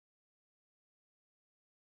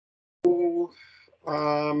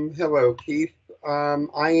Hello, Keith.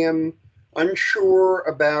 I am unsure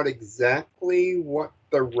about exactly what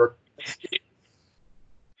the request is.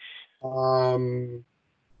 Um,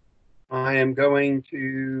 I am going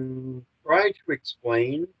to try to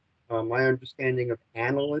explain my understanding of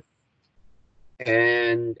Analyst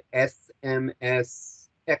and SMS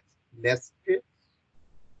text messages.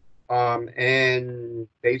 And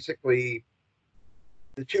basically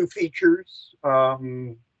the two features,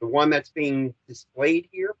 the one that's being displayed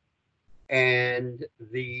here and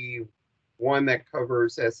the one that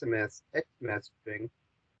covers SMS text messaging.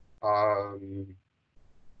 Um,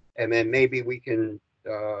 and then maybe we can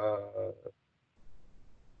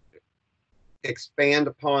expand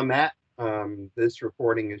upon that. This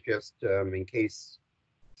recording is just in case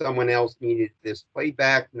someone else needed this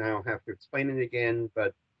playback. Now I don't have to explain it again,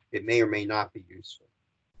 but it may or may not be useful.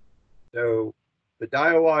 So the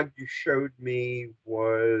dialog you showed me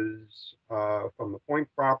was from the point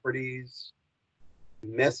properties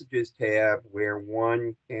messages tab, where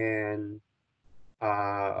one can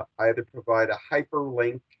either provide a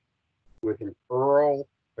hyperlink with an URL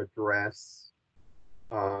address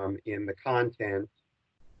in the content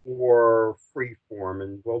or freeform.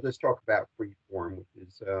 And we'll just talk about freeform, which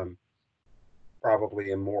is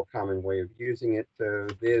probably a more common way of using it. So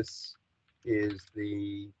this is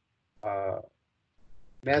the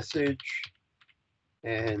message,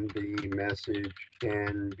 and the message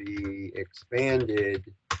can be expanded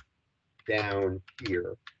down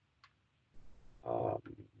here.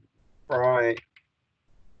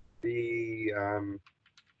 The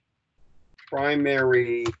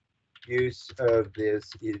primary use of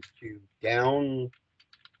this is to download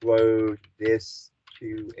this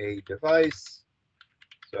to a device,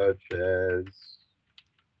 such as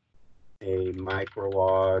a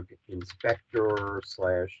microlog inspector /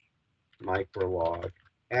 microlog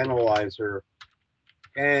analyzer,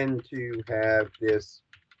 and to have this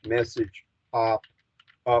message pop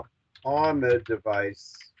up on the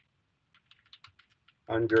device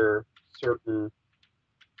under certain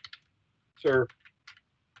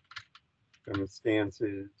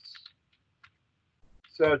circumstances,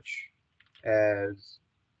 such as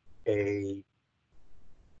a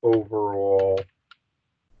overall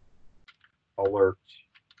alert.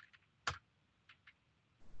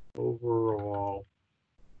 Overall,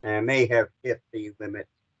 and I may have hit the limit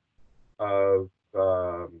of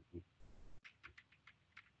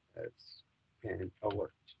as an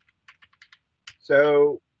alert.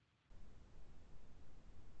 So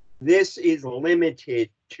this is limited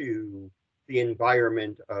to the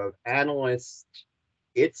environment of Analyst,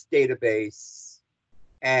 its database,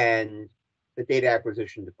 and the data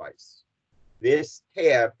acquisition device. This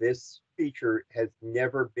tab, this feature, has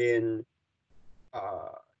never been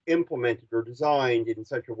implemented or designed in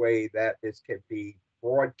such a way that this can be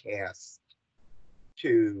broadcast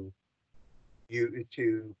to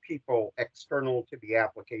people external to the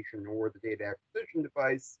application or the data acquisition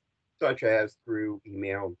device, such as through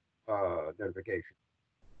email notification.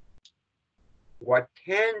 What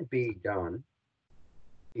can be done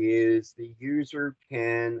is the user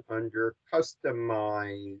can, under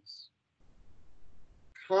customize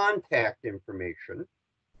contact information,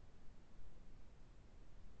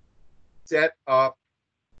 set up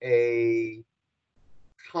a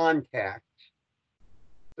contact,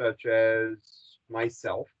 such as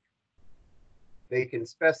myself. They can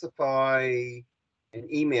specify an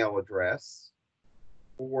email address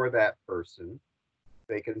for that person.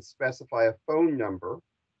 They can specify a phone number,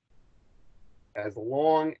 as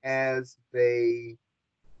long as they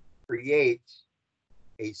create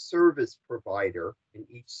a service provider, and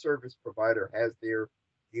each service provider has their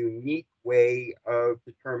unique way of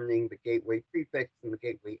determining the gateway prefix and the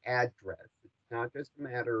gateway address. It's not just a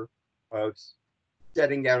matter of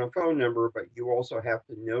setting down a phone number, but you also have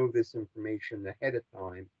to know this information ahead of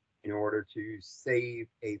time in order to save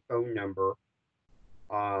a phone number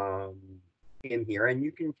in here. And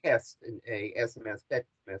you can test a SMS text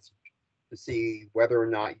message to see whether or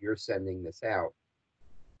not you're sending this out.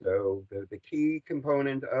 So the key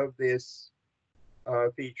component of this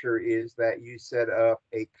feature is that you set up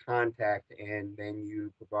a contact, and then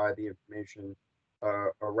you provide the information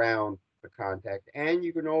around the contact. And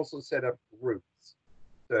you can also set up groups.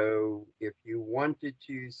 So if you wanted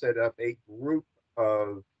to set up a group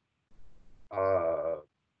of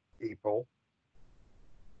people,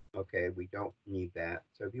 okay, we don't need that.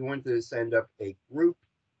 So if you wanted to send up a group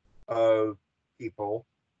of people,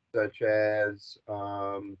 such as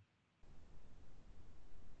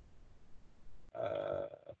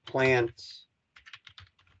plant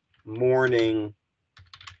morning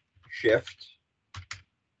shift,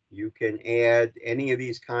 You can add any of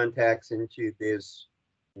these contacts into this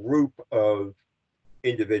group of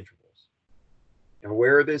individuals. And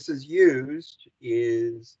where this is used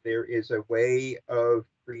is there is a way of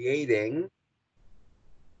creating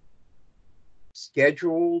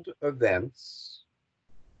scheduled events,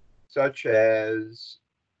 such as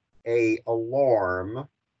an alarm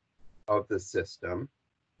of the system.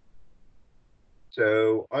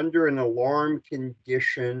 So under an alarm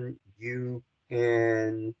condition, you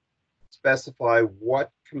can specify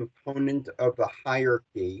what component of the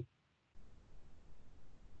hierarchy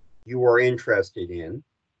you are interested in.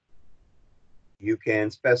 You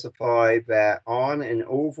can specify that on an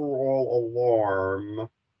overall alarm,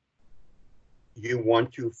 you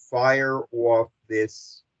want to fire off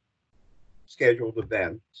this scheduled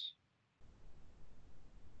event.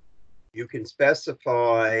 You can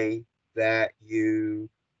specify that you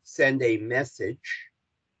send a message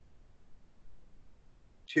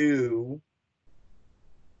to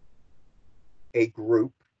a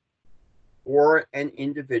group or an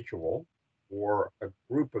individual or a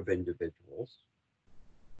group of individuals.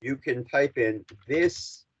 You can type in,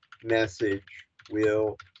 this message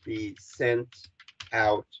will be sent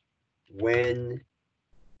out when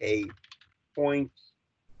a point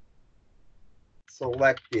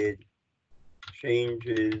selected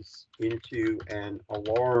changes into an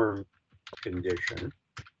alarm condition.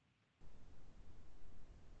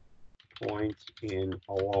 Point in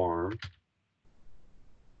alarm.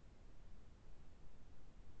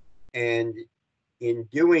 And in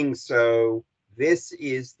doing so, this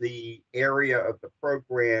is the area of the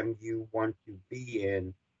program you want to be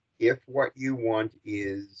in if what you want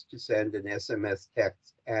is to send an SMS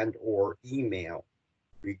text and or email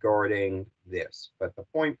regarding this. But the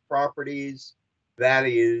point properties, that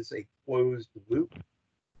is a closed loop.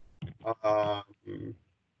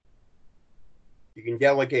 You can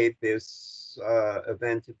delegate this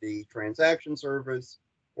event to the transaction service,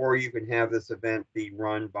 or you can have this event be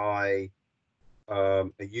run by a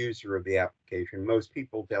user of the application. Most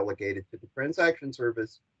people delegate it to the transaction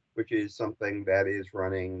service, which is something that is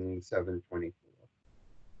running 7/24.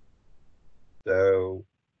 So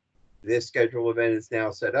this schedule event is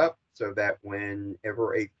now set up so that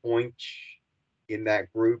whenever a point in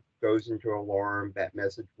that group goes into alarm, that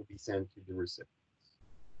message will be sent to the recipient.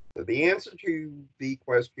 So the answer to the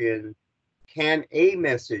question, can a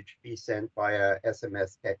message be sent via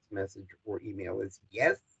SMS, text message, or email, is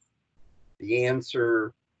yes. The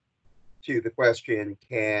answer to the question,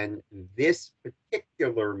 can this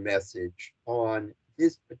particular message on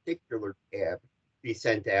this particular tab be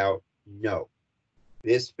sent out? No.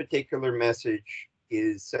 This particular message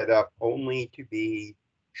is set up only to be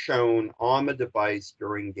shown on the device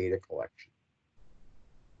during data collection.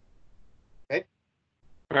 Okay?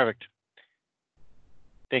 Perfect.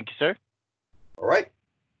 Thank you, sir. All right.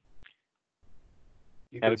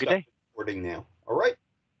 You Have can a good stop day. recording now. All right.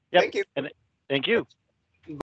 Yep. Thank you. And thank you.